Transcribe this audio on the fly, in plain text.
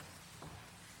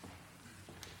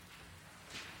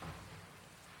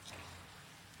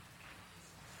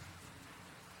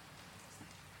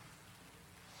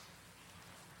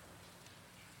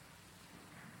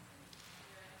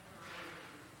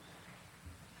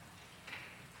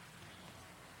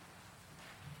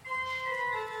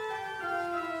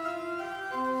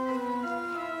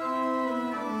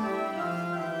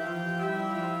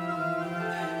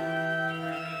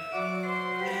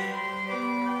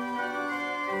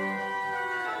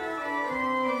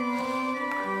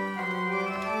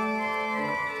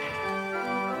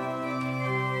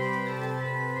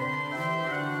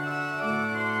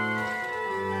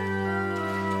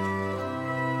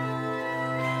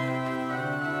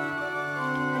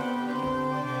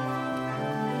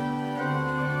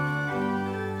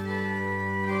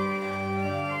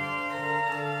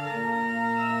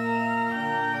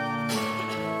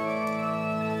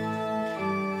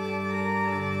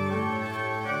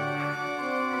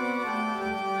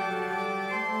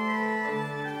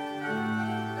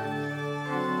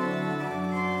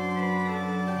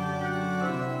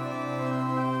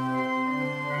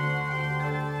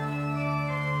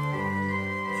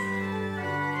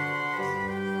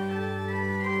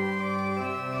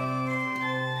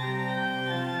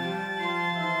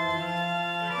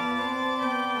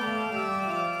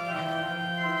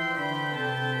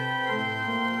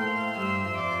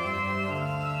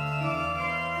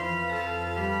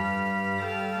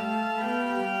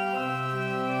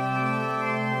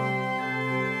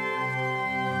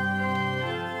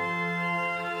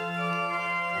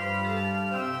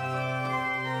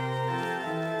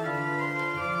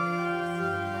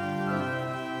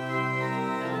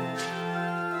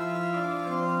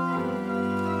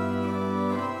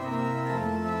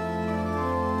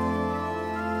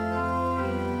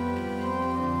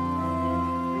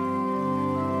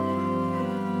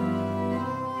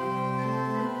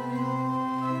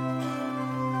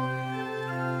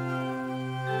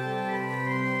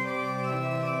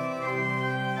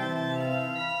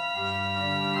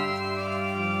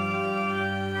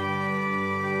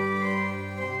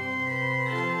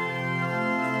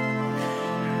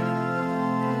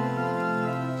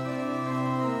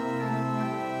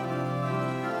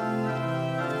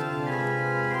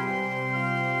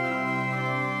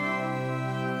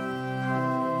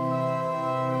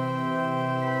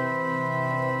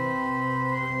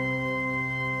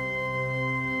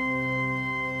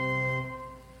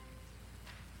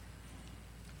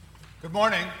Good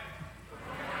morning.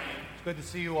 It's good to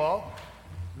see you all.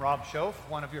 I'm Rob Schoaf,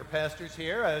 one of your pastors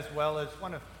here, as well as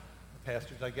one of the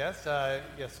pastors, I guess.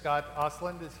 Scott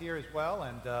Osland is here as well,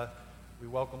 and we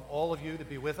welcome all of you to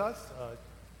be with us.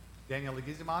 Daniel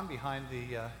Leguizamon behind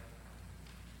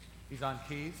he's on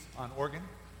keys, on organ,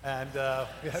 and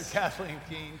we have Kathleen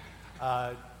Keene,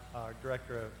 our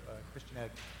Director of Christian Ed.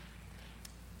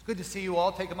 It's good to see you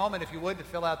all. Take a moment, if you would, to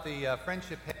fill out the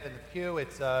friendship pad in the pew.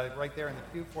 It's right there in the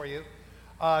pew for you.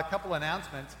 A couple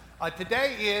announcements.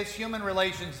 Today is Human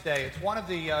Relations Day. It's one of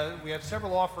the, we have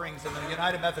several offerings in the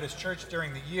United Methodist Church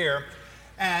during the year,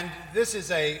 and this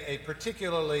is a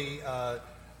particularly,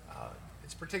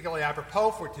 it's particularly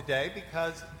apropos for today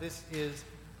because this is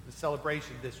the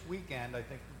celebration this weekend, I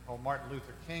think, of Martin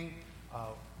Luther King.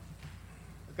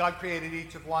 God created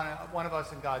each of one of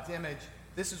us in God's image.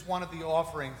 This is one of the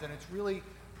offerings, and it really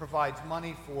provides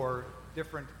money for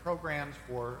different programs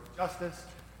for justice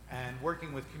and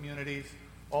working with communities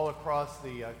all across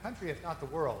the country, if not the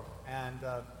world. And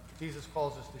Jesus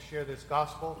calls us to share this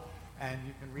gospel, and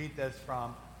you can read this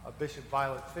from Bishop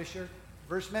Violet Fisher.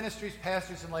 Verse Ministries,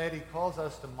 Pastors and Laity calls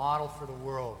us to model for the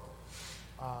world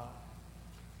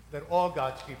that all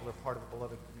God's people are part of a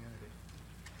beloved community.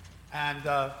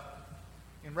 And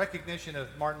in recognition of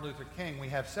Martin Luther King, we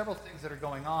have several things that are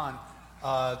going on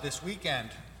this weekend.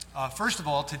 First of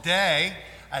all, today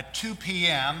at 2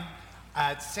 p.m.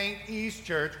 at St. E's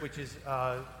Church, which is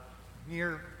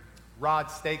near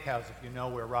Rod's Steakhouse, if you know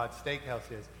where Rod's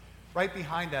Steakhouse is. Right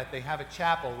behind that, they have a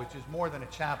chapel, which is more than a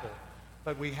chapel.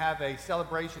 But we have a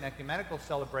celebration, ecumenical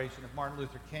celebration of Martin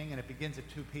Luther King, and it begins at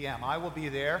 2 p.m. I will be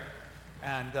there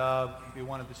and be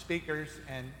one of the speakers,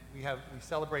 and we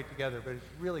celebrate together, but it's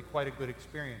really quite a good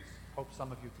experience. Hope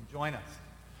some of you can join us.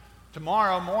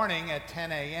 Tomorrow morning at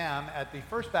 10 a.m. at the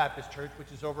First Baptist Church, which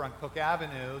is over on Cook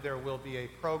Avenue, there will be a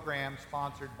program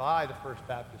sponsored by the First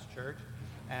Baptist Church,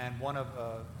 and one of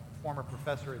former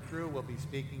professor at Drew will be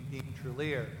speaking, Dean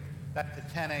Trulier. That's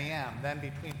at 10 a.m. Then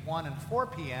between 1 and 4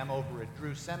 p.m. over at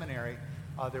Drew Seminary,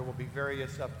 there will be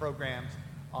various programs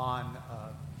on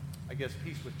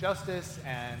Peace with Justice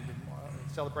and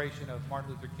celebration of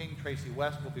Martin Luther King. Tracy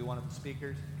West will be one of the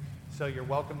speakers. So you're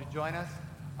welcome to join us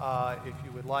if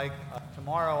you would like.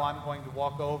 Tomorrow I'm going to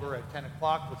walk over at 10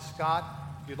 o'clock with Scott.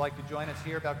 If you'd like to join us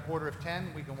here about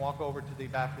 9:45, we can walk over to the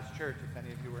Baptist Church if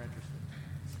any of you are interested.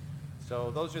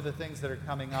 So those are the things that are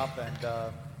coming up,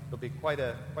 and it'll be quite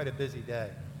a busy day.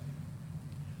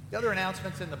 The other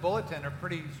announcements in the bulletin are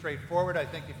pretty straightforward. I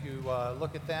think if you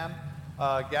look at them,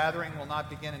 gathering will not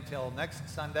begin until next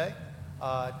Sunday.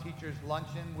 Teachers'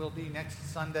 luncheon will be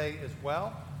next Sunday as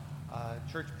well.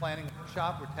 Church planning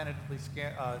workshop we're tentatively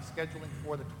scheduling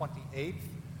for the 28th.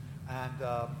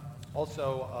 And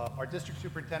also our district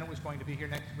superintendent was going to be here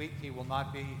next week. He will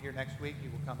not be here next week. He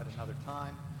will come at another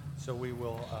time. So we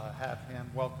will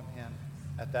welcome him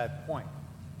at that point.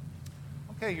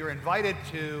 Okay, you're invited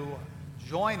to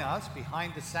join us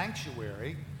behind the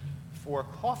sanctuary for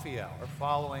coffee hour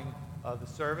following the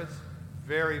service.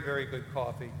 Very, very good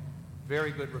coffee,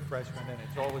 very good refreshment, and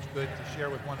it's always good to share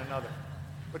with one another.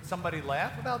 Would somebody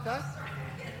laugh about that?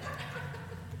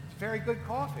 It's very good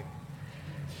coffee.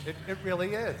 It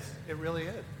really is. It really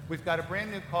is. We've got a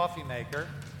brand new coffee maker,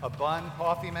 a Bunn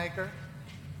coffee maker.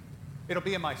 It'll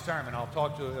be in my sermon. I'll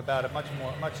talk to you about it much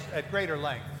at greater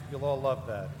length. You'll all love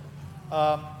that.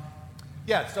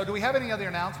 So do we have any other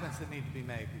announcements that need to be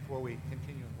made before we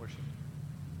continue in worship?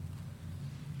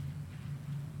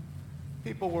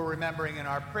 People were remembering in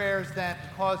our prayers then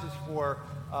causes for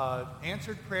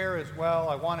answered prayer as well.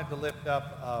 I wanted to lift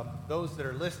up those that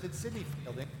are listed. Sydney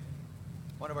Fielding,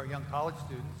 one of our young college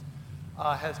students,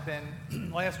 has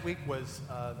been, last week was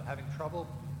having trouble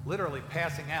literally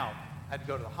passing out. Had to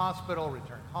go to the hospital,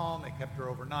 return home. They kept her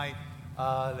overnight.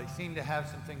 They seem to have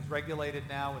some things regulated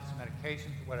now with some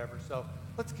medications or whatever. So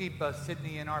let's keep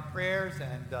Sydney in our prayers,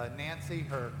 and Nancy,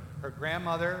 her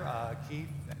grandmother, Keith,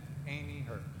 and Amy,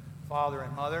 her father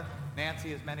and mother.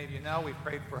 Nancy, as many of you know, we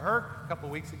prayed for her a couple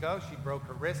weeks ago. She broke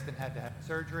her wrist and had to have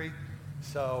surgery.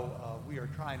 So we are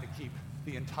trying to keep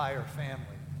the entire family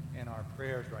in our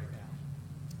prayers right now.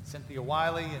 Cynthia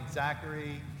Wiley and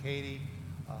Zachary, Katie,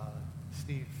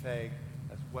 Steve Fay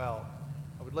as well.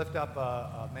 I would lift up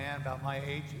a man about my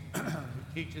age who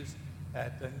teaches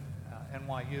at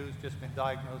NYU, who's just been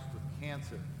diagnosed with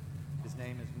cancer. His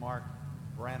name is Mark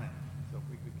Brennan. So if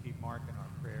we could keep Mark in our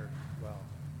prayers as well.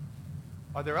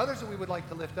 Are there others that we would like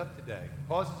to lift up today?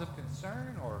 Causes of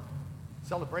concern or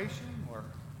celebration or?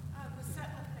 The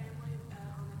Settler family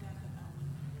on the death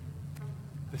of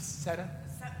Elwin.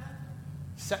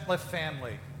 The Settler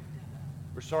family.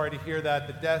 We're sorry to hear that.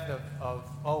 The death of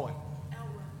Owen.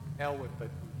 Elwood, but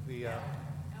the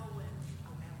Elwyn.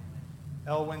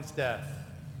 Elwyn's death.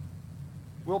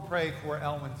 We'll pray for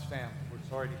Elwyn's family. We're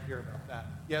sorry to hear about that.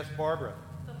 Yes, Barbara.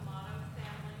 The Motto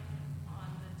family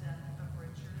on the death of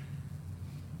Richard.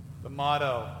 The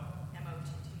Motto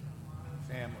M-O-T-T, Motto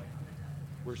family. on the death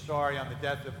of We're sorry on the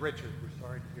death of Richard. We're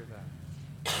sorry to hear that.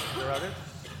 Are there others?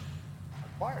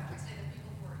 Required. I say the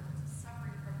people who are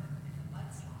suffering from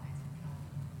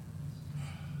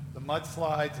the mudslides in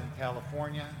California. The mudslides in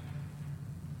California.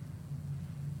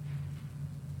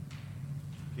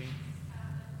 Dean?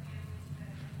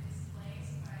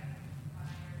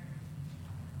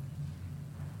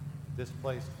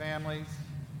 Displaced families.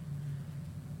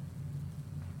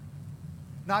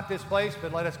 Not displaced,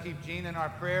 but let us keep Jean in our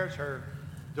prayers. Her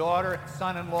daughter,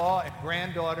 son-in-law, and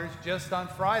granddaughters just on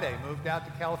Friday moved out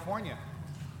to California.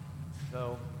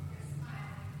 So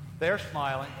they're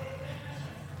smiling.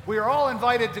 We are all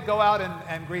invited to go out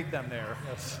and greet them there.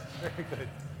 Yes, very good.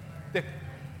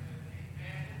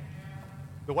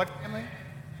 The what family?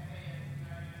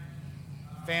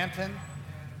 Fanton.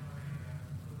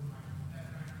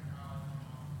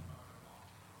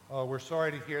 Oh, we're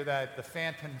sorry to hear that. The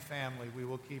Fanton family, we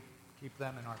will keep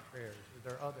them in our prayers. Are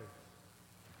there others?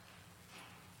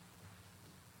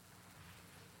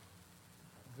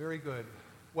 Very good.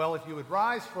 Well, if you would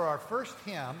rise for our first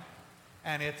hymn,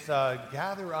 and it's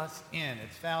Gather Us In.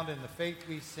 It's found in the Faith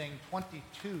We Sing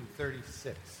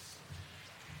 2236.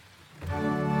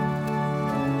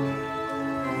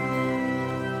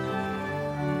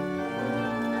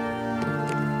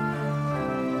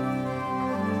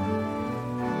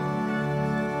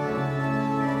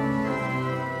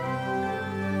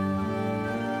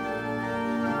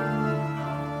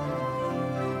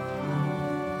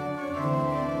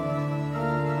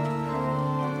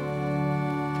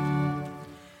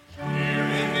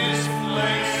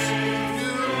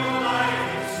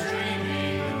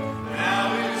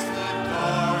 Now is the dawn.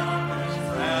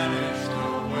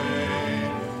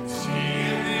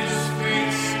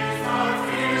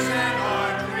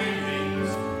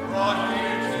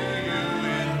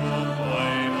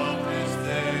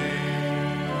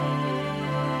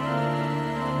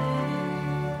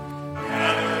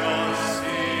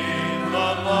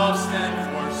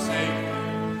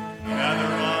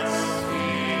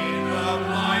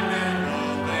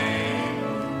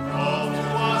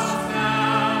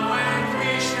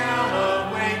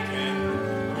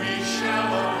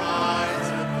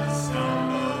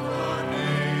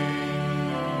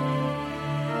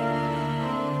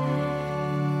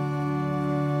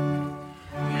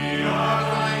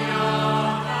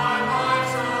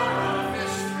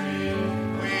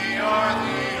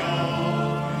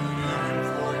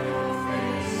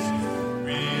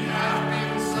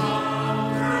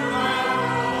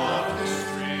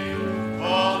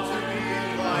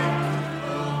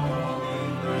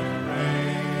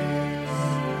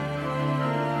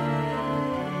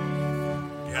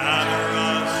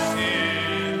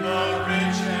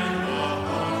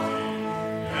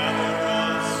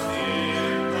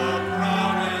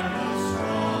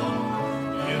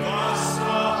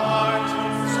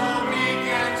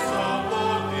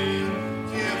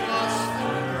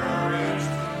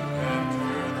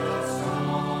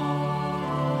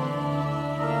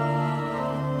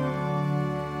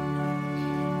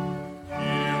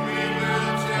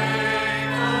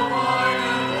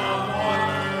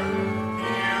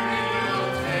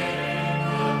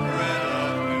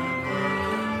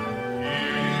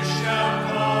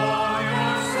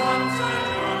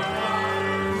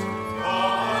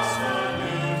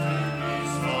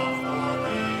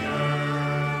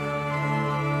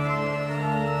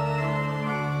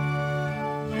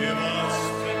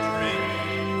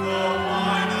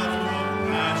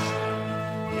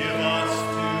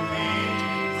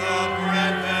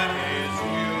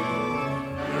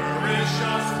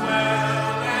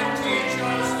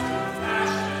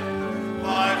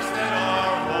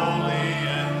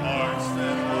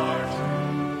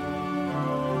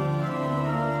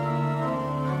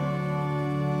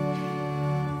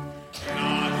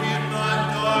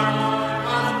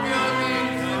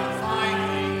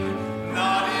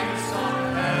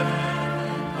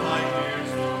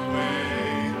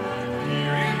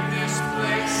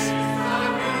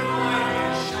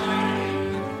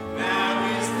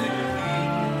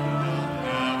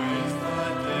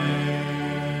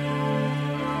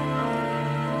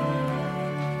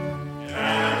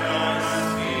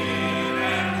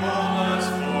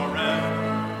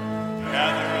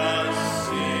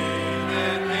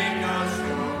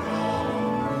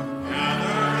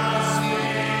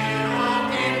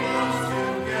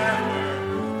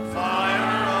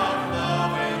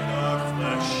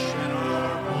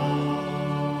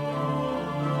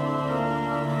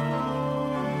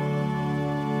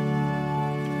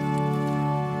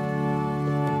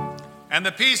 And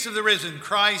the peace of the risen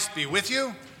Christ be with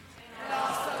you. And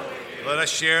also with you. Let us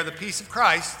share the peace of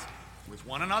Christ with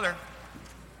one another.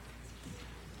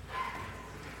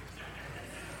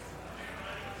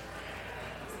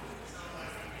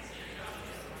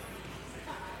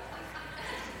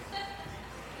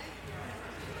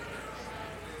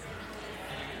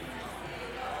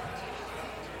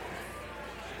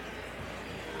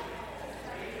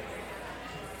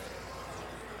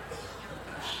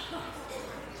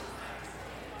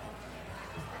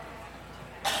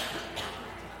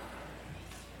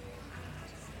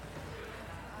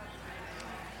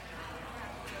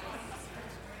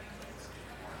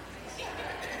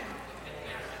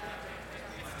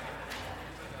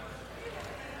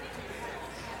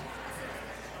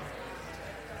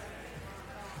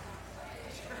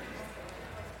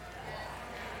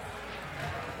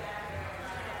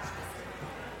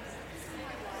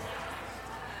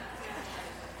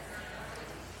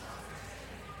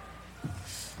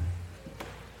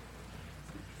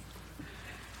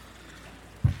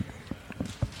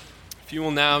 If you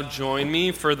will now join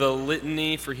me for the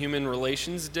Litany for Human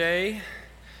Relations Day,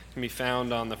 it can be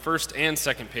found on the first and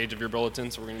second page of your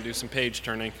bulletin, so we're going to do some page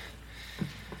turning.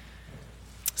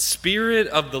 Spirit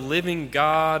of the living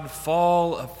God,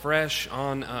 fall afresh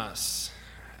on us.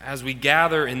 As we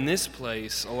gather in this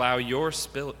place, allow your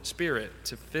Spirit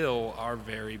to fill our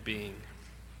very being.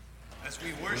 As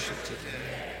we worship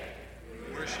today,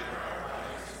 we worship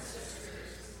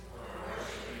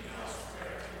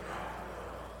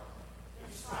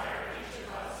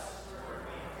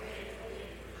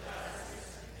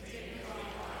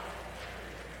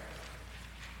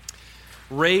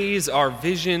Raise our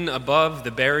vision above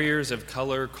the barriers of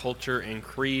color, culture, and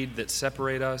creed that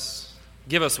separate us.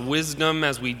 Give us wisdom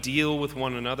as we deal with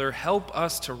one another. Help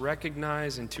us to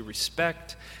recognize and to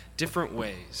respect different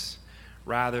ways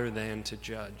rather than to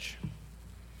judge.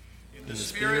 In the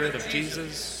Spirit of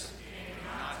Jesus,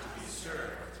 not to be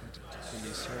served.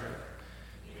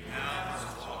 now as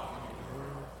we walk in the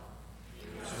world.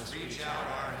 Let us reach out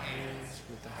our hands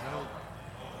With the help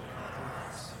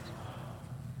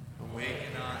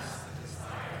awaken us the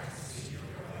desire to see your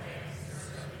ways.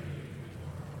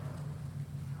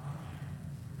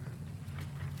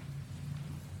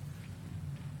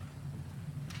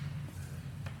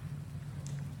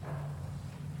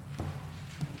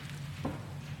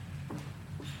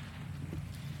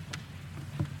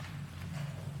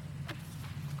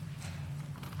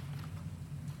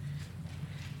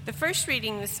 The first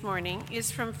reading this morning is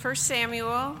from 1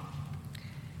 Samuel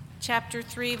chapter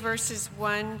 3, verses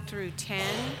 1 through 10,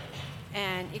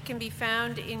 and it can be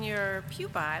found in your Pew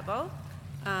Bible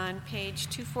on page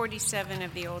 247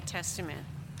 of the Old Testament.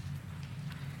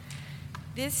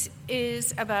 This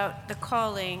is about the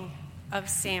calling of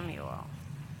Samuel.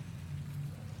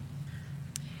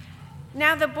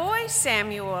 Now the boy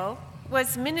Samuel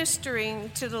was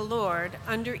ministering to the Lord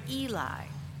under Eli.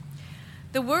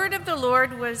 The word of the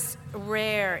Lord was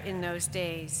rare in those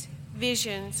days.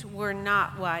 Visions were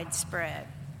not widespread.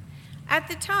 At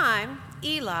the time,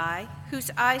 Eli, whose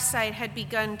eyesight had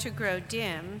begun to grow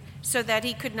dim so that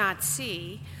he could not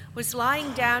see, was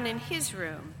lying down in his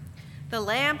room. The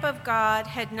lamp of God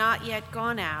had not yet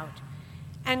gone out,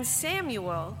 and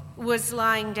Samuel was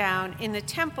lying down in the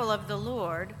temple of the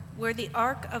Lord where the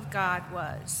ark of God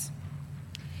was.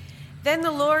 Then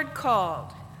the Lord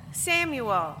called,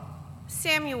 "Samuel,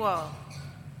 Samuel."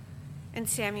 And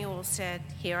Samuel said,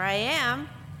 "Here I am,"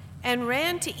 and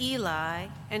ran to Eli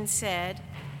and said,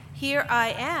 "Here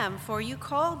I am, for you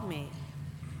called me."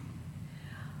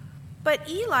 But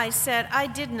Eli said, "I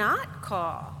did not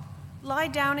call. Lie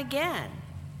down again."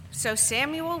 So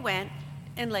Samuel went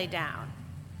and lay down.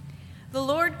 The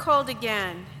Lord called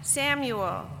again,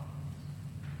 "Samuel."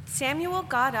 Samuel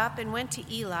got up and went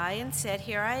to Eli and said,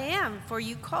 "Here I am, for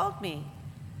you called me."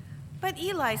 But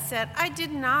Eli said, "I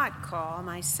did not call,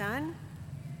 my son.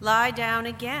 Lie down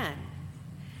again."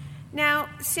 Now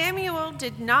Samuel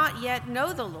did not yet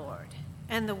know the Lord,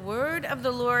 and the word of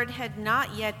the Lord had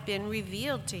not yet been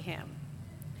revealed to him.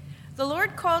 The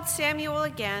Lord called Samuel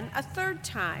again a third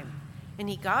time, and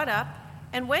he got up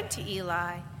and went to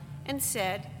Eli and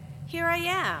said, "Here I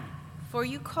am, for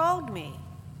you called me."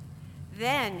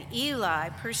 Then Eli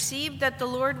perceived that the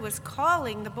Lord was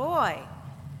calling the boy.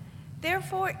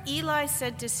 Therefore Eli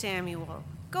said to Samuel,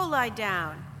 "Go lie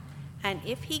down, and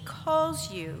if he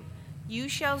calls you, you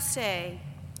shall say,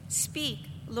 'Speak,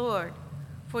 Lord,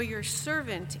 for your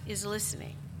servant is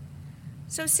listening.'"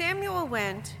 So Samuel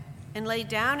went and lay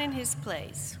down in his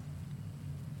place.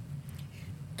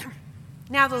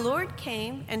 Now the Lord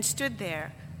came and stood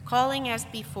there, calling as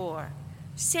before,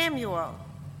 "Samuel,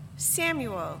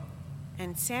 Samuel."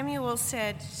 And Samuel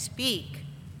said, "Speak,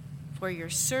 for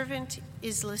your servant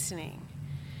is listening."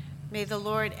 May the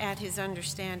Lord add his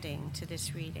understanding to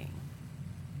this reading.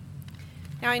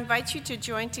 Now I invite you to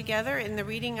join together in the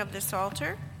reading of the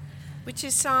Psalter, which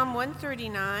is Psalm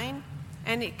 139,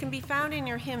 and it can be found in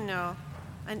your hymnal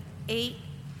on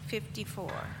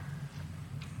 854.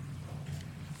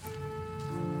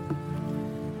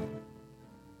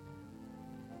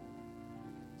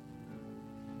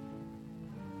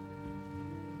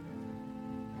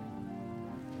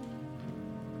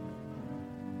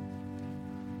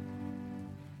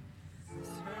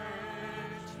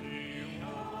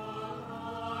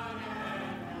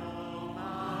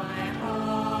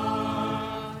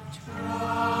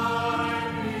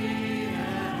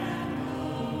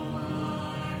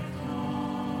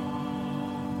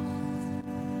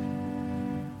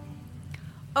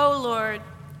 O Lord,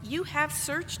 you have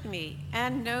searched me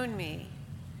and known me.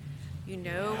 You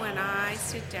know when I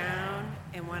sit down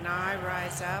and when I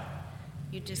rise up.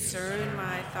 You discern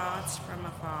my thoughts from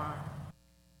afar.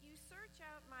 You search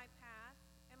out my path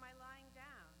and my lying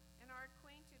down, and are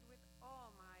acquainted with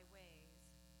all my ways.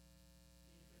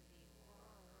 Even before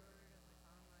a word is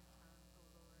on my tongue, O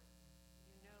Lord,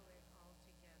 you know it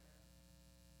altogether.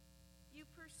 You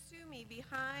pursue me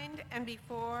behind and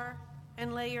before,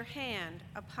 and lay your hand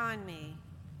upon me.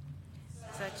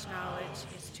 Such knowledge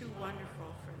is too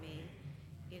wonderful for me.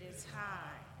 It is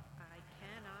high. I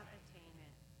cannot attain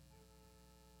it.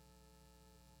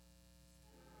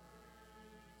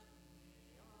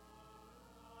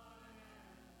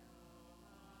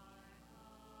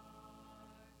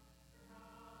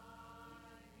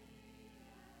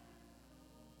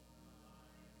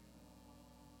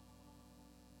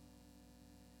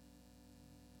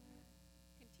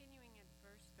 Continuing at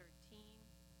verse 13,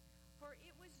 for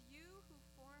it was you who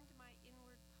formed my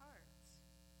inward parts.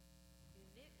 You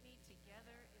knit me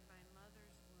together in my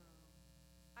mother's womb.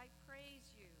 I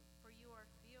praise you, for you are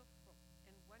fearful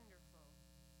and wonderful.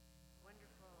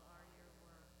 Wonderful are your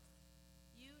works.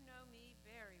 You know me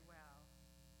very well.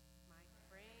 My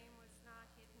frame was not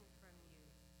hidden from you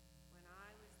when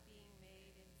I was being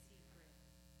made in secret,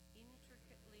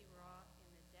 intricately wrought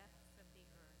in the depths of the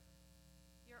earth.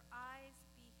 Your eyes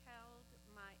beheld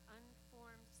my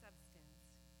unformed substance.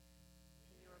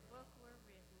 In your book were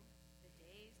written the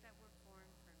days that were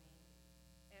formed for me,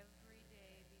 every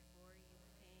day before you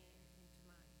came into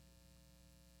mine.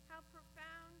 How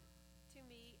profound to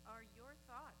me are your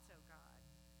thoughts, O God.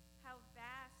 How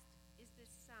vast is the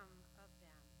sum of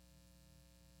them.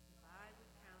 If I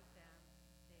would count them,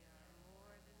 they are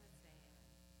more than the sand.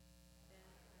 Then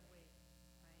I wait,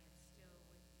 I am still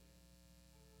with you.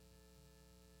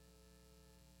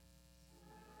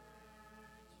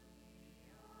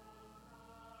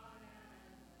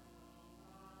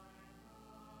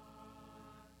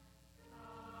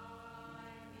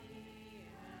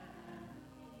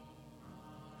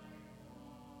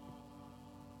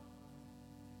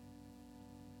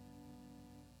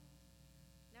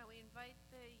 Now we invite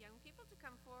the young people to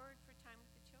come forward for time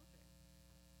with the children.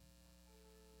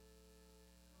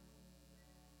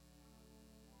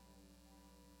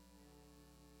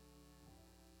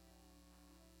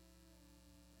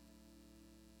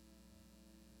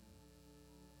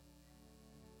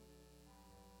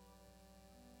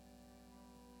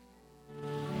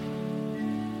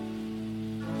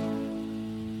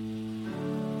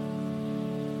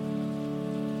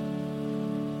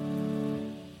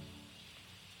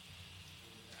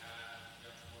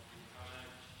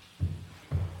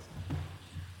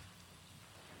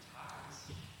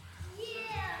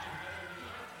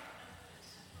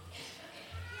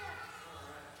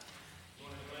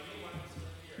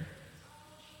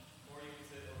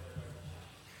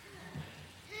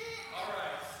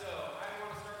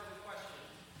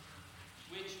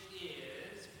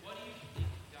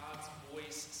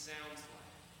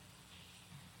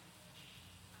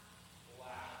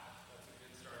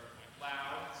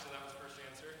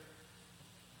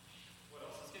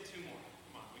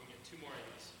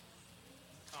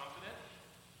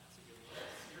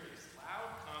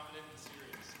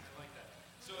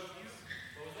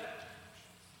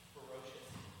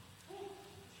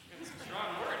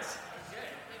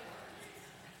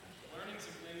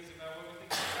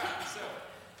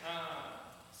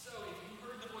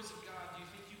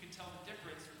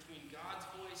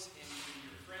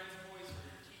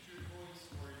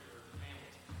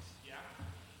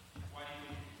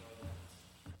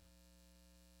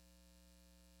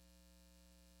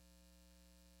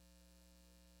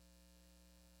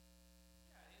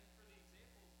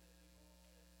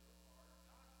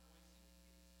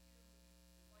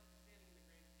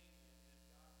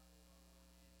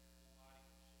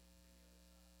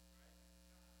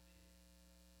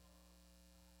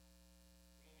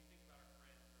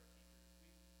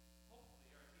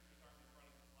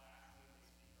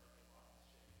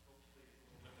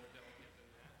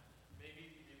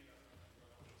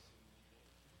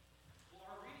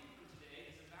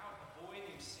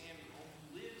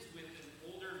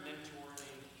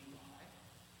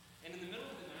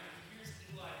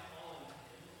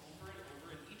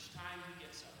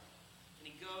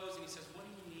 goes and he says, "What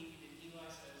do you need?" And Eli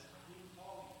says, "I need to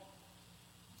follow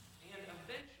you." And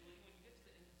eventually, when you get to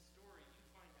the end of the story, you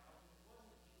find out it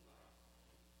wasn't Eli.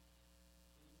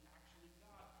 It was actually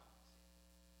God.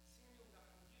 Samuel got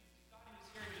confused. He thought he was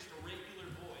hearing just a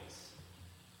regular voice,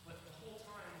 but the whole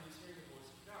time he was hearing the voice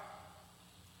of God.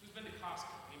 Who's been to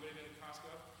Costco? Anybody been to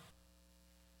Costco?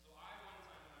 So one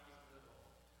time when I was little,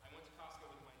 I went to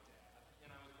Costco with my dad,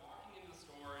 and I was walking into the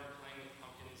store and playing with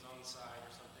pumpkins on the side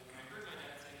or something, and I heard my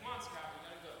dad say, "Come on, Scott, we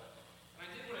gotta go." And I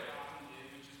did what I often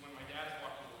did, which is when my dad is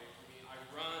walking away from me, I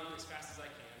run as fast as I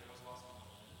can, and I was lost in the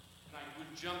moment, and I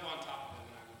would jump on top of him,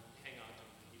 and I would hang on to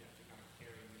him, and he'd have to kind of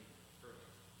carry me further.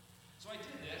 So I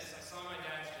did this. I saw my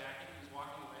dad's jacket. He was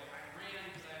walking away. I ran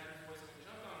because I heard his voice. I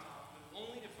jumped on top of him,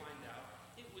 only to find out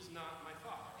it was not my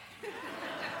father. You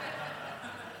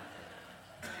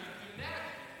can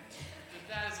imagine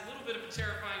that is a little bit of a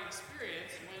terrifying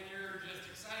experience when you're just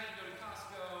excited to go to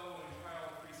Costco and try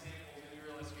all the free samples and you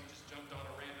realize you just jumped on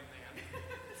a random man.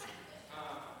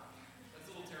 That's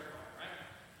a little terrifying, right?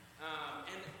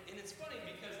 And it's funny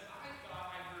because I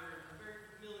thought I heard a very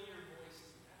familiar voice.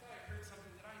 I thought I heard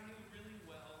something that I knew really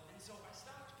well, and so I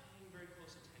stopped paying very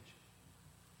close attention.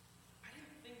 I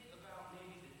didn't think about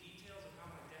maybe the details of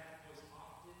how my dad was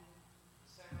often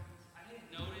sounds. I didn't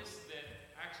notice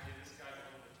that actually this guy's a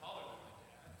little bit taller than my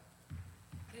dad.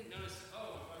 I didn't notice, if I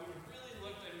would have really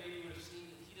looked, I maybe would have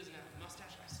seen that he doesn't have a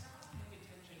mustache. I stopped paying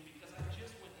attention because I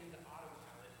just went into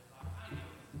autopilot and thought, I know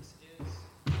what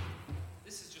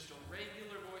this is just a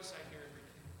regular voice I hear every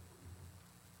day.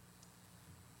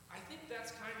 I think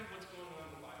that's kind of what's going on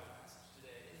in the Bible passage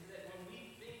today, is that when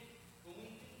we think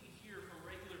we hear from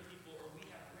regular people or we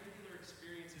have regular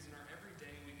experiences in our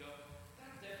everyday, we go,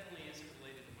 that definitely isn't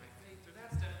related to my faith, or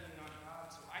that's definitely not God,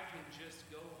 so I can just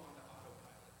go on to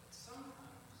autopilot. But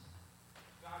sometimes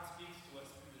God speaks to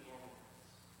us through the normal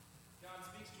things. God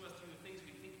speaks to us through the things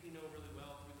we think we know really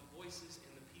well, through the voices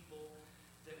and the people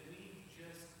that we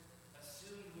just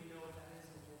assume we know what that is,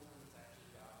 and the whole time it's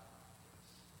actually God.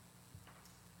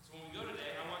 So when we go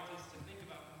today, I want us to think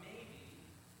about maybe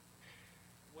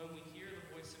when we hear the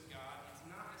voice of God, it's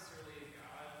not necessarily a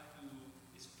God who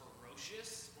is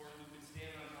ferocious or who can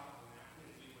stand on top of a mountain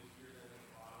and we would hear them in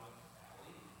the bottom of the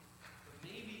valley. But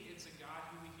maybe it's a God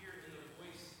who we hear in the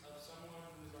voice of someone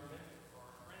who is our mentor or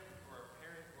our friend or our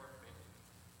parent or our family.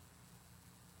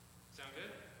 Sound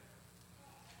good?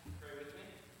 Pray with me.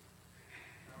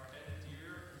 Our head,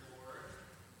 dear Lord,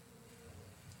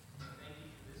 thank you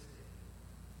for this day.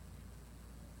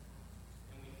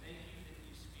 And we thank you that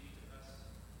you speak to us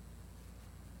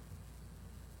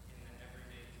in the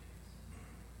everyday things.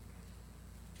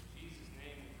 In Jesus'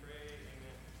 name we pray,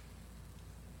 amen.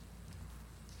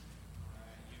 All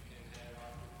right, you can head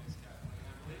off with Miss Kathleen,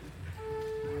 I believe.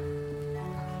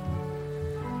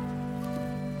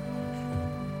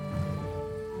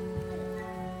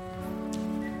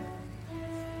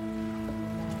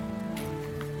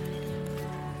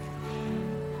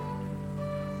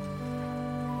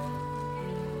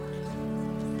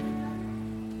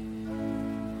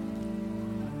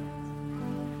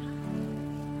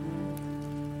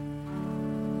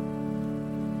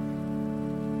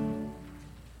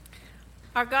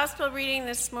 Our gospel reading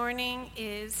this morning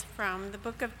is from the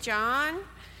book of John,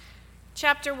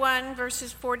 chapter 1,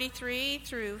 verses 43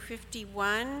 through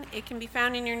 51. It can be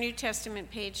found in your New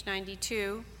Testament, page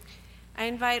 92. I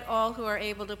invite all who are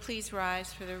able to please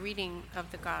rise for the reading of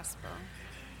the gospel.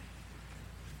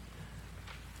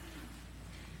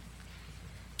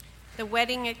 The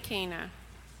wedding at Cana.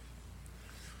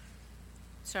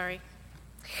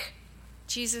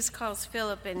 Jesus calls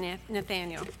Philip and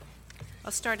Nathanael. I'll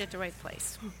start at the right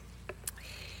place.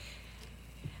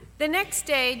 The next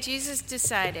day, Jesus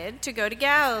decided to go to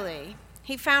Galilee.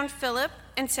 He found Philip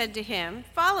and said to him,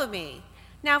 "Follow me."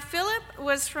 Now Philip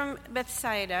was from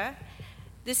Bethsaida,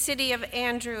 the city of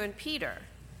Andrew and Peter.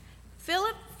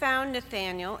 Philip found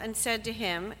Nathanael and said to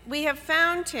him, "We have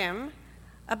found him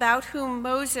about whom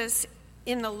Moses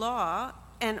in the law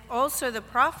and also the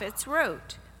prophets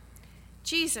wrote,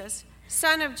 Jesus,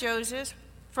 son of Joseph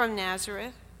from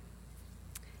Nazareth."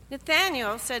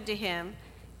 Nathanael said to him,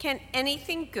 "Can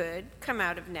anything good come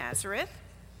out of Nazareth?"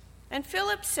 And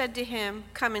Philip said to him,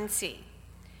 "Come and see."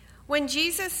 When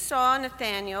Jesus saw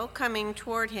Nathanael coming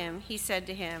toward him, he said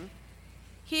to him,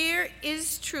 "Here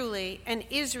is truly an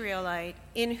Israelite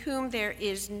in whom there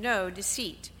is no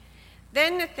deceit."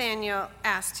 Then Nathanael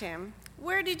asked him,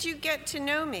 "Where did you get to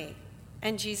know me?"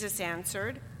 And Jesus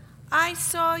answered, "I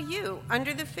saw you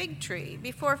under the fig tree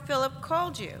before Philip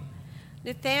called you."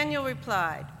 Nathanael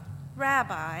replied,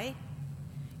 "Rabbi,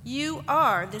 you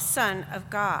are the Son of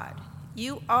God.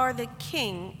 you are the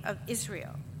King of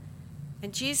Israel."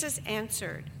 And Jesus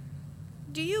answered,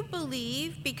 "Do you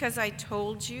believe because I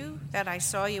told you that I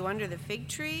saw you under the fig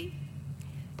tree?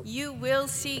 You will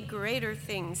see greater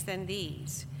things than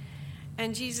these."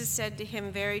 And Jesus said to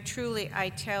him, "Very truly, I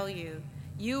tell you,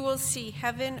 you will see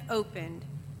heaven opened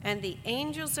and the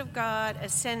angels of God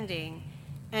ascending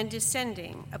and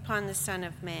descending upon the Son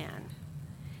of Man."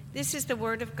 This is the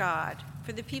word of God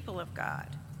for the people of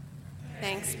God.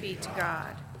 Thanks be to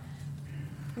God.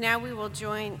 Now we will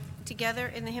join together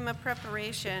in the hymn of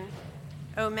preparation,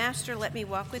 "O Master, Let Me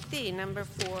Walk with Thee," number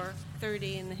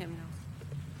 430 in the hymnal.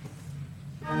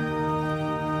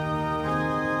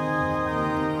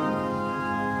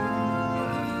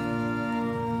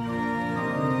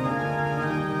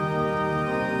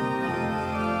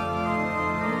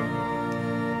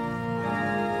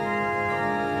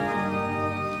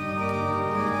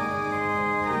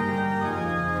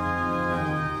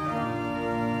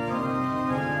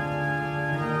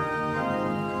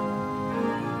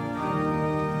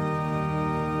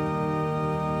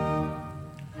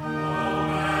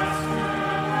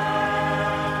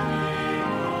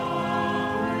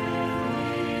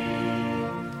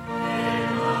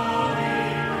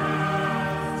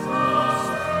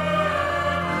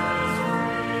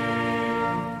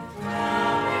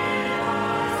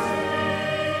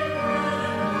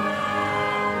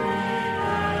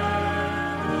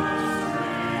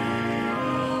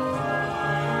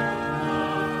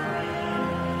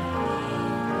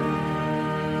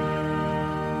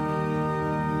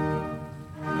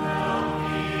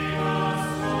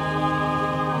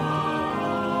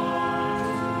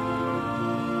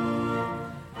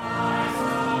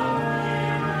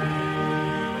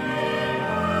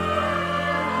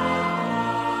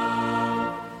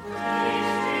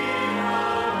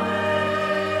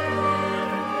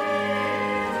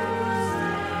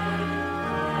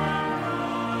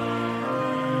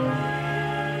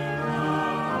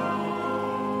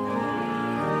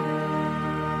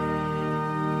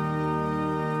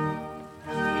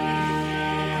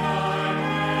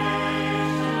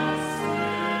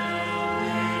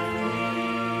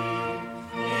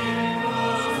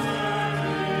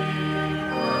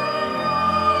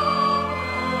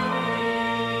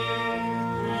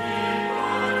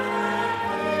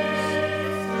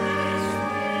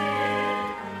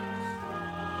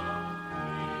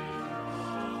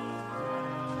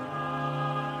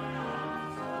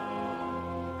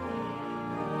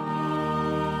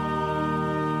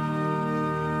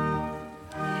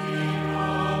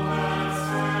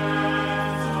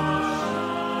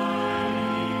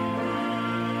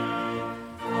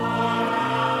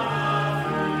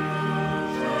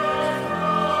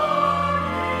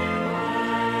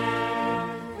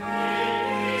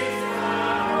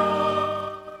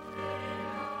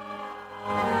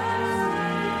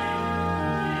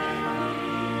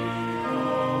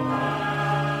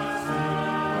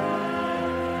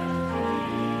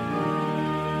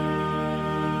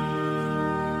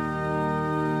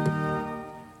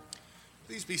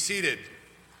 Please be seated.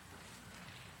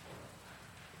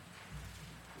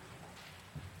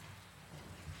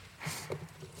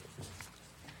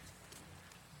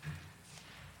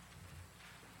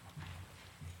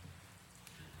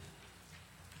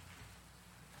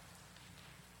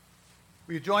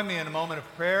 Will you join me in a moment of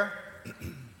prayer?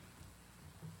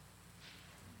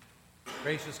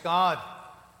 Gracious God,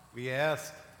 we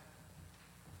ask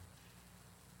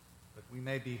that we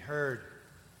may be heard,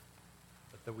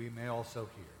 but that we may also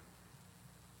hear.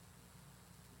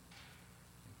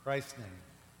 In Christ's name,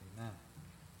 amen.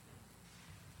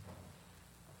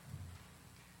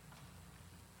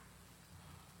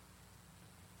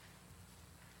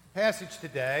 Passage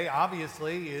today,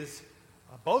 obviously, is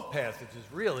both passages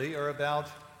really are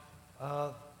about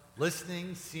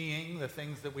listening, seeing the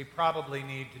things that we probably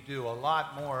need to do a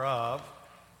lot more of,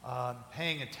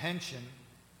 paying attention.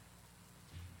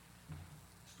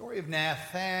 The story of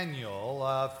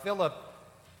Nathanael, Philip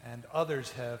and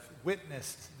others have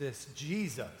witnessed this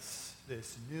Jesus,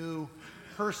 this new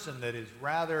person that is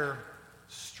rather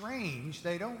strange.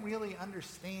 They don't really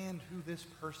understand who this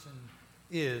person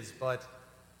is, but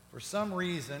for some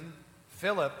reason,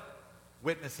 Philip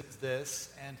witnesses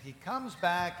this, and he comes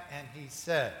back and he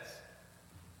says,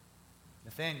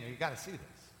 "Nathanael, you got to see this.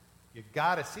 You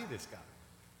got to see this guy."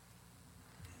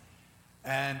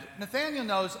 And Nathanael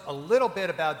knows a little bit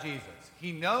about Jesus.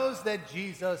 He knows that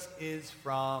Jesus is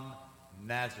from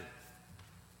Nazareth.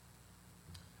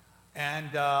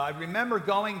 And I remember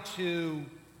going to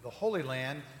the Holy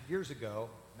Land years ago,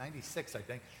 96, I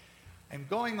think, and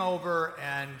going over,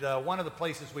 and one of the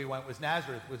places we went was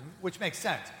Nazareth, which makes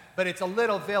sense. but it's a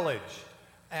little village,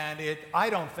 and I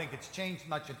don't think it's changed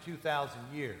much in 2,000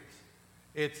 years.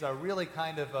 It's a really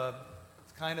kind of a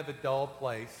dull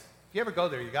place. If you ever go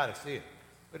there, you got to see it,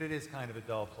 but it is kind of a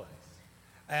dull place.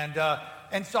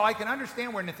 And so I can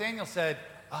understand where Nathaniel said,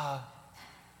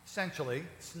 essentially,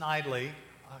 snidely,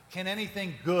 can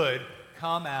anything good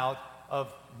come out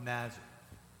of Nazareth?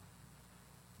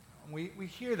 We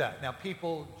hear that. Now,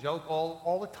 people joke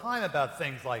all the time about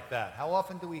things like that. How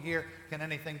often do we hear, can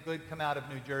anything good come out of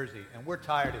New Jersey? And we're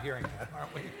tired of hearing that,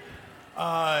 aren't we?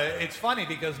 It's funny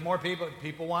because more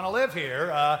people want to live here.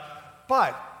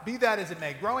 But be that as it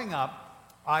may, growing up,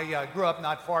 I grew up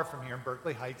not far from here in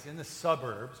Berkeley Heights in the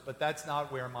suburbs, but that's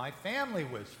not where my family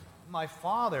was from. My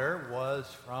father was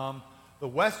from the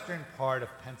western part of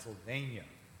Pennsylvania,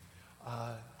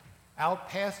 out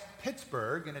past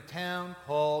Pittsburgh in a town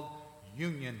called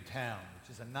Uniontown,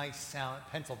 which is a nice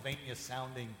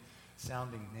Pennsylvania-sounding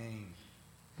name.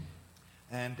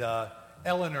 And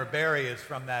Eleanor Berry is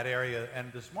from that area.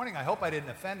 And this morning, I hope I didn't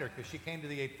offend her because she came to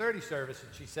the 8:30 service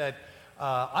and she said,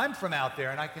 I'm from out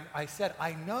there. And I said,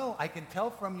 I know, I can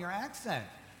tell from your accent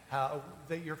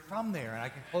that you're from there. And I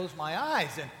can close my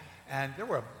eyes. And there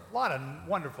were a lot of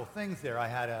wonderful things there. I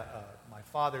had my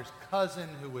father's cousin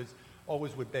who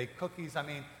always would bake cookies. I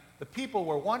mean, the people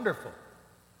were wonderful.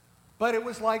 But it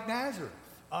was like Nazareth.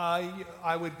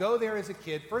 I would go there as a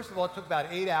kid. First of all, it took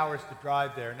about 8 hours to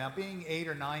drive there. Now, being 8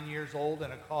 or 9 years old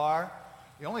in a car,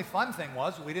 the only fun thing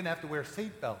was we didn't have to wear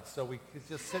seat belts, so we could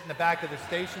just sit in the back of the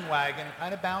station wagon and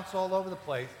kind of bounce all over the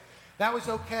place. That was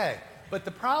okay. But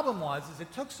the problem was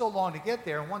it took so long to get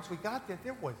there, and once we got there,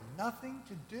 there was nothing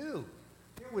to do.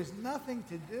 There was nothing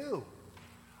to do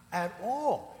at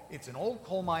all. It's an old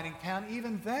coal mining town.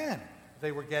 Even then,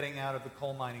 they were getting out of the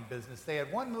coal mining business. They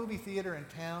had one movie theater in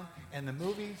town, and the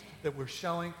movies that were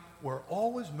showing were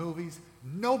always movies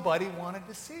nobody wanted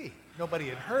to see. Nobody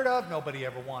had heard of, nobody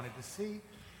ever wanted to see.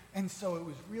 And so it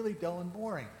was really dull and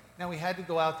boring. Now, we had to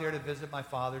go out there to visit my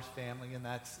father's family, and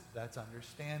that's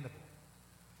understandable.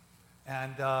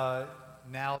 And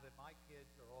now that my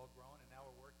kids are all grown and now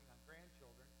we're working on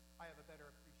grandchildren, I have a better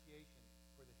appreciation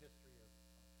for the history of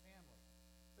family.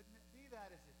 But be that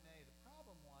as it may, the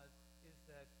problem is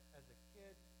that as a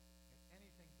kid,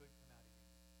 anything good come out of you.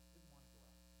 Didn't want to go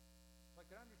out. So I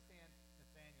could understand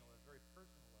Nathaniel at a very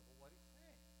personal level what he's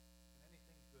saying. Can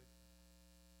anything good come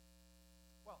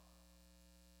out? Well,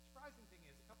 surprising thing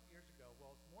is, a couple years ago,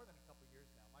 well, it's more than a couple years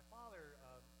now, my father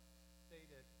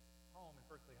stayed at home in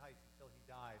Berkeley Heights until he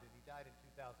died, and he died in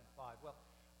 2005. Well,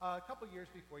 a couple years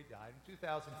before he died, in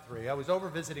 2003, I was over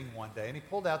visiting one day, and he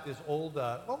pulled out this old,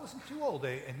 well, it wasn't too old,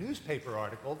 a newspaper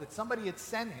article that somebody had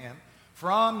sent him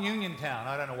from Uniontown.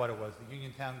 I don't know what it was, the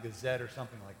Uniontown Gazette or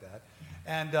something like that.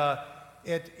 And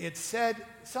it said,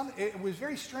 it was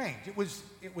very strange. It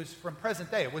was from present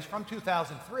day. It was from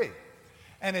 2003.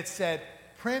 And it said,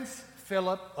 Prince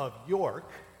Philip of York,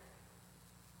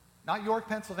 not York,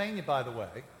 Pennsylvania, by the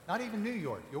way, not even New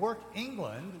York, York,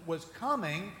 England, was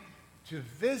coming to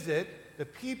visit the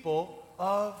people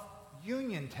of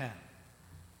Uniontown.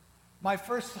 My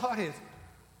first thought is,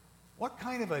 what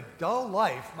kind of a dull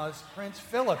life must Prince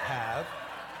Philip have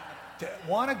to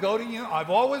want to go to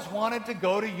I've always wanted to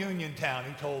go to Uniontown,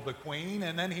 he told the Queen,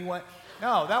 and then he went,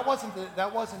 no, that wasn't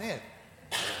it.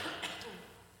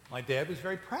 My dad was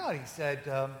very proud. He said,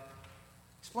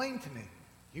 explain to me.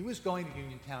 He was going to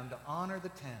Uniontown to honor the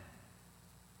town.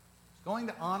 He was going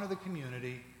to honor the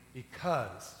community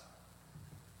because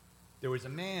there was a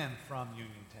man from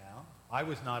Uniontown. I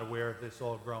was not aware of this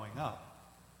all growing up.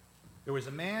 There was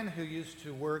a man who used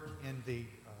to work in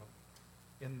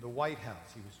the White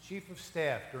House. He was chief of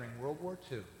staff during World War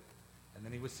II, and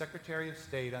then he was Secretary of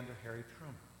State under Harry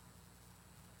Truman.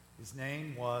 His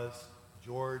name was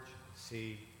George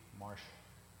C. Marshall.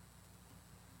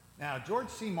 Now, George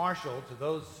C. Marshall, to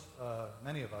those,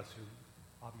 many of us who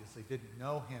obviously didn't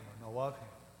know him or know of him,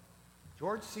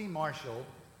 George C. Marshall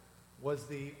was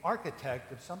the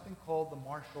architect of something called the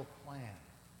Marshall Plan.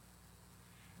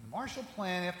 And the Marshall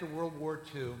Plan after World War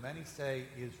II, many say,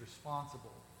 is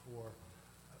responsible for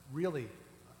really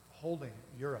holding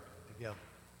Europe together.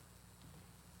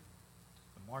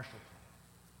 The Marshall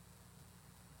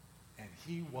Plan. And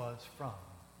he was from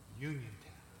Uniontown,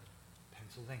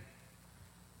 Pennsylvania.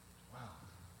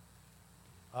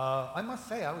 Wow. I must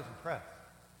say, I was impressed.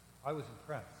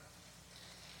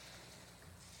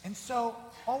 And so,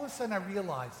 all of a sudden, I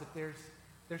realized that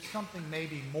there's something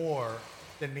maybe more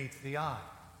than meets the eye.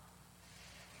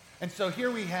 And so here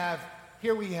we have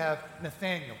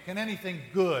Nathaniel. Can anything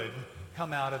good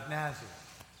come out of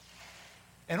Nazareth?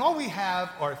 And all we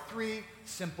have are three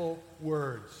simple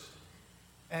words.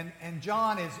 And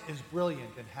John is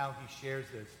brilliant in how he shares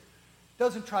this.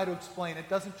 Doesn't try to explain it,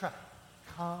 doesn't try.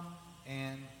 Come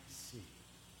and see.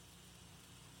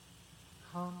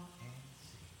 Come and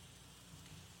see.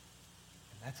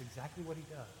 And that's exactly what he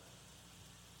does.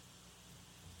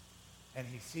 And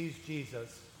he sees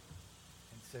Jesus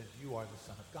and says, you are the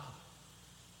Son of God.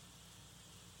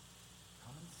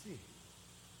 Come and see.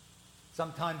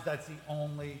 Sometimes that's the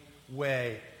only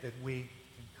way that we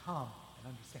can come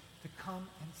and understand. To come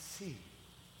and see.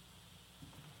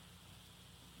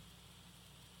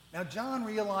 Now, John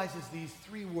realizes these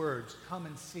three words, come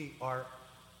and see, are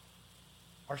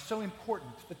so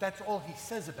important, but that's all he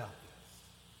says about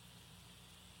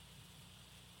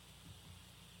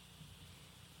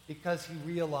this. Because he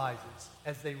realizes,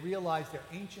 as they realize, their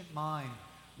ancient mind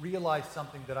realized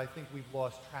something that I think we've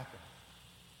lost track of.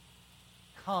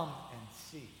 Come and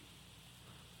see.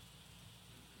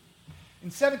 In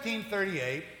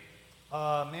 1738,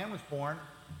 a man was born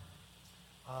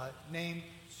named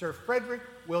Sir Frederick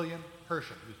William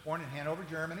Herschel. He was born in Hanover,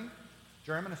 Germany,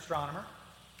 German astronomer.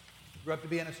 Grew up to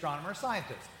be an astronomer, a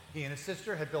scientist. He and his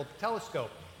sister had built a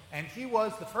telescope, and he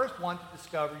was the first one to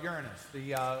discover Uranus,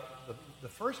 the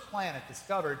first planet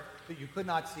discovered that you could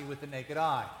not see with the naked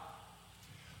eye.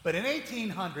 But in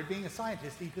 1800, being a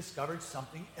scientist, he discovered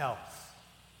something else.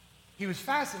 He was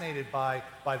fascinated by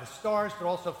the stars, but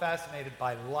also fascinated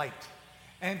by light.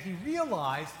 And he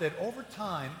realized that over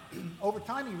time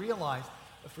he realized,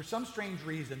 for some strange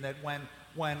reason, that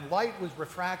when light was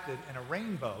refracted in a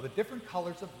rainbow, the different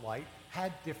colors of light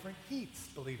had different heats,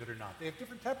 believe it or not. They have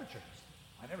different temperatures.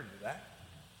 I never knew that.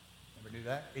 Never knew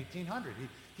that. 1800.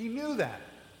 He knew that.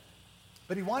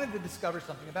 But he wanted to discover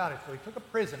something about it. So he took a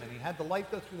prism and he had the light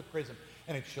go through the prism,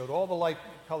 and it showed all the light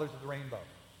colors of the rainbow.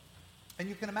 And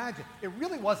you can imagine, it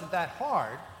really wasn't that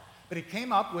hard, but he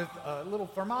came up with little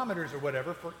thermometers or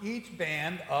whatever for each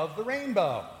band of the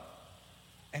rainbow.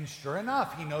 And sure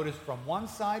enough, he noticed from one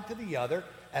side to the other,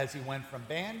 as he went from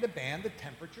band to band, the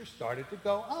temperature started to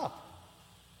go up.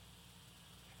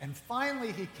 And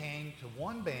finally he came to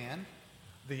one band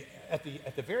at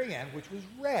the very end, which was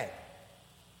red.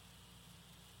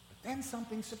 But then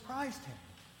something surprised him.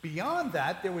 Beyond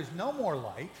that, there was no more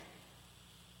light,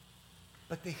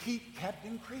 but the heat kept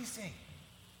increasing.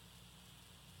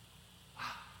 Wow.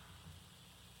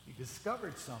 He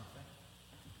discovered something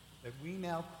that we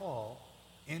now call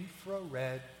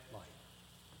infrared light.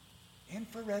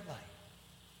 Infrared light.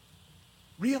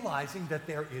 Realizing that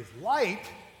there is light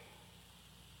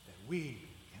that we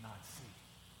cannot see.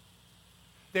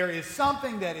 There is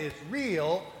something that is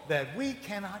real that we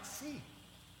cannot see.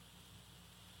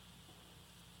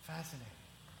 Fascinating.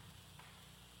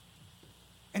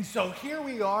 And so here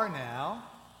we are now,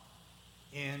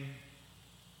 in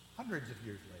hundreds of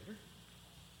years later.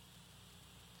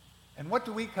 And what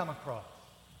do we come across?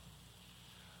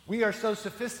 We are so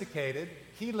sophisticated.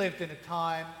 He lived in a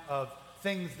time of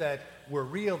things that were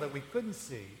real that we couldn't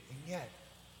see. And yet,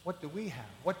 what do we have?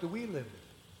 What do we live with?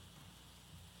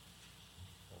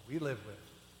 What we live with.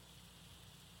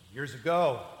 Years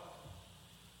ago,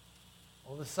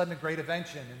 all of a sudden, a great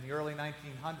invention in the early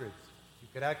 1900s. You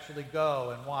could actually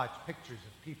go and watch pictures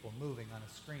of people moving on a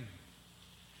screen.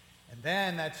 And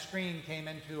then that screen came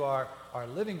into our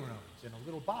living rooms in a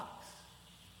little box.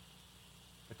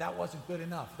 But that wasn't good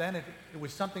enough. Then it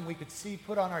was something we could see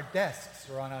put on our desks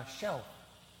or on a shelf.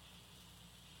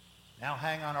 Now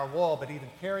hang on our wall, but even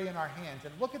carry in our hands.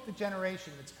 And look at the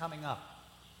generation that's coming up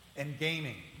and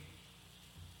gaming.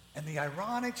 And the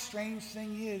ironic, strange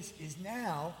thing is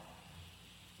now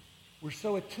we're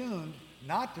so attuned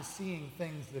not to seeing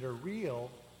things that are real,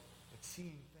 but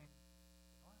seeing things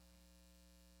that aren't real.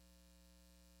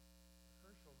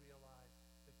 Herschel realized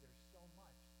that there's so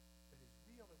much that is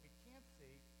real that we can't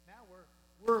see. Now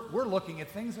we're looking at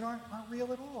things that aren't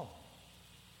real at all.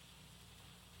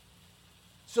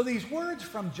 So these words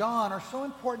from John are so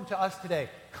important to us today.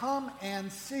 Come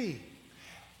and see.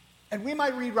 And we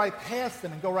might read right past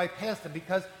them and go right past them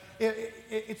because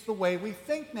it's the way we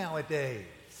think nowadays.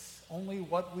 Only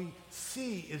what we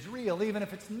see is real, even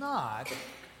if it's not.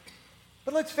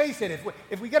 But let's face it,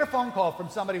 if we get a phone call from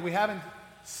somebody we haven't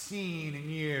seen in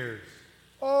years,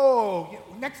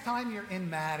 next time you're in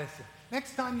Madison,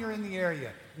 next time you're in the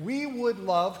area, we would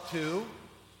love to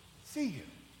see you.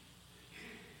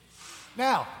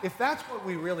 Now, if that's what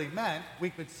we really meant, we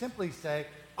could simply say,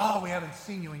 we haven't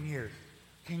seen you in years.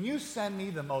 Can you send me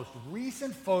the most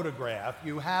recent photograph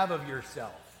you have of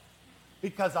yourself?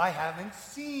 Because I haven't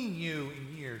seen you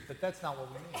in years. But that's not what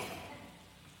we mean.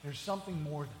 There's something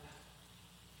more than that.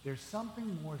 There's something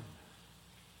more than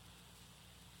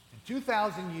that. And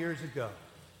 2,000 years ago,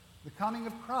 the coming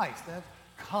of Christ, that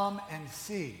Come and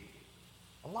see.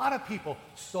 A lot of people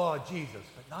saw Jesus,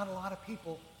 but not a lot of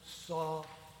people saw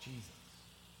Jesus.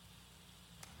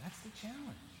 That's the challenge.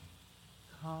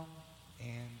 Come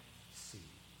and see.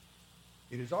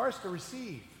 It is ours to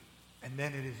receive, and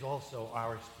then it is also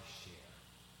ours to share.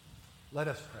 Let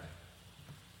us pray.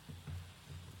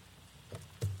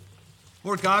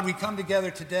 Lord God, we come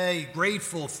together today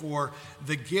grateful for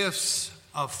the gifts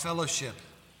of fellowship.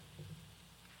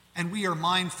 And we are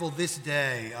mindful this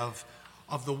day of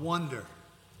the wonder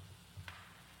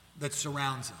that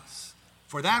surrounds us.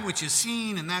 For that which is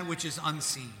seen and that which is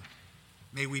unseen,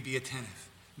 may we be attentive.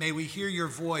 May we hear your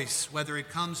voice, whether it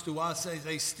comes to us as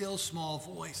a still small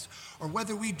voice, or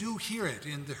whether we do hear it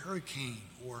in the hurricane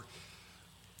or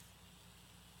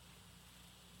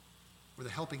the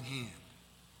helping hand,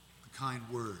 the kind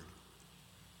word,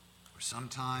 or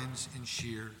sometimes in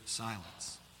sheer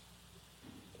silence.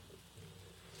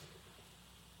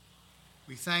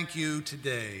 We thank you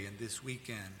today and this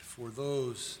weekend for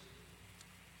those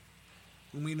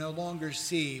whom we no longer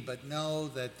see, but know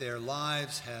that their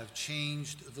lives have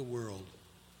changed the world.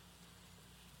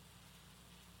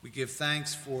 We give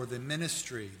thanks for the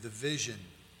ministry, the vision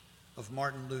of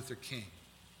Martin Luther King,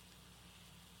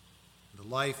 the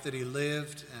life that he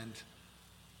lived, and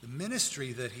the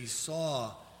ministry that he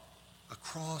saw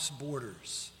across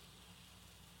borders,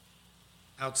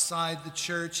 outside the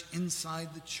church,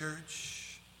 inside the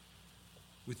church,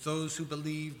 with those who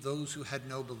believed, those who had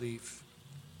no belief,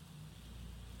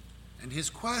 and his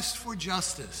quest for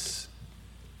justice,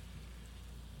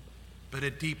 but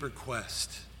a deeper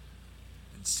quest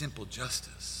and simple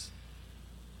justice.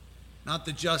 Not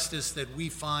the justice that we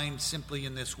find simply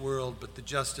in this world, but the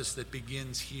justice that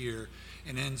begins here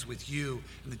and ends with you,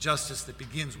 and the justice that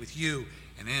begins with you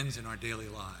and ends in our daily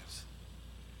lives.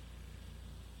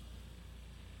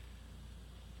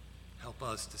 Help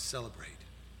us to celebrate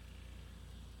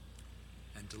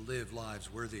and to live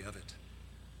lives worthy of it.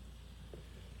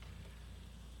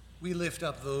 We lift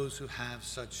up those who have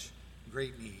such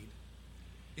great need.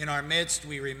 In our midst,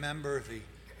 we remember the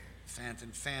Fanton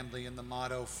family and the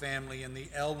Motto family and the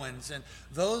Elwins and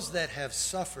those that have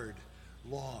suffered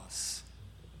loss.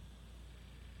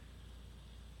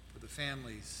 For the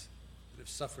families that have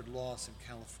suffered loss in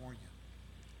California.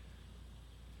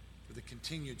 For the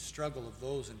continued struggle of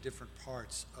those in different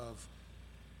parts of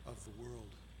the world.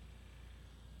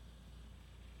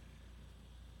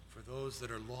 For those that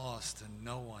are lost and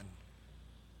no one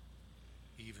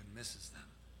even misses them.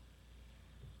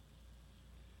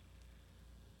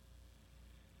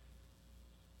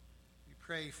 We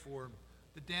pray for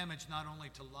the damage not only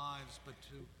to lives but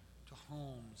to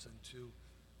homes and to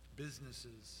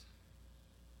businesses,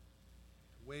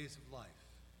 to ways of life.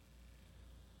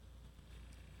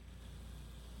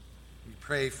 We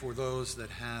pray for those that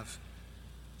have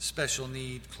special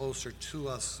need closer to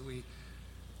us.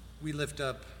 We lift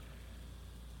up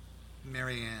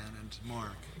Marianne and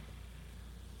Mark.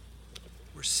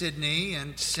 For Sydney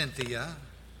and Cynthia,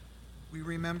 we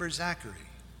remember Zachary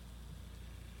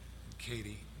and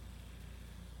Katie.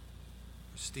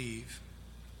 For Steve,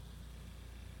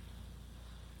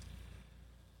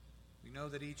 we know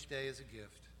that each day is a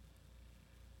gift.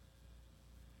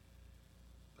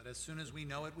 But as soon as we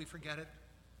know it, we forget it.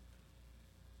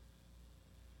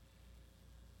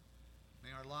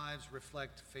 May our lives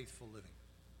reflect faithful living.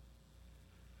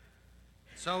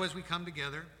 So as we come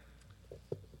together,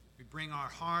 we bring our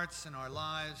hearts and our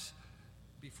lives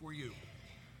before you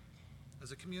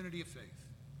as a community of faith.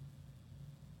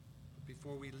 But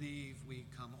before we leave, we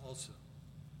come also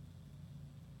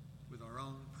with our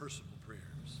own personal prayers.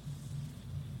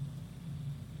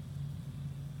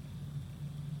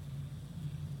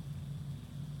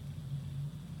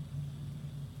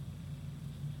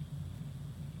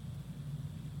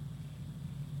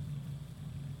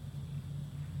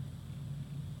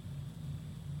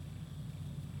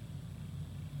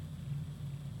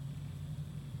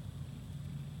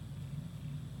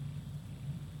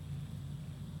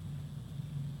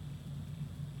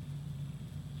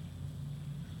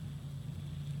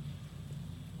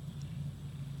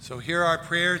 So hear our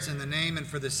prayers in the name and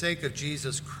for the sake of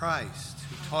Jesus Christ,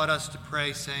 who taught us to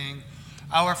pray, saying,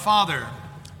 Our Father,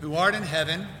 who art in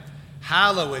heaven,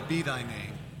 hallowed be thy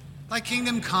name. Thy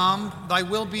kingdom come, thy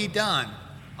will be done,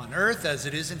 on earth as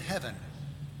it is in heaven.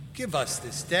 Give us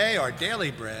this day our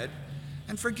daily bread,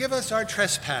 and forgive us our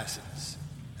trespasses,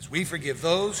 as we forgive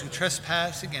those who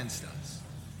trespass against us.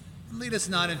 And lead us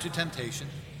not into temptation,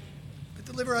 but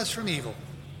deliver us from evil.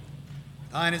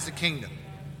 Thine is the kingdom,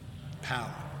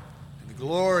 power, and the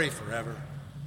glory forever.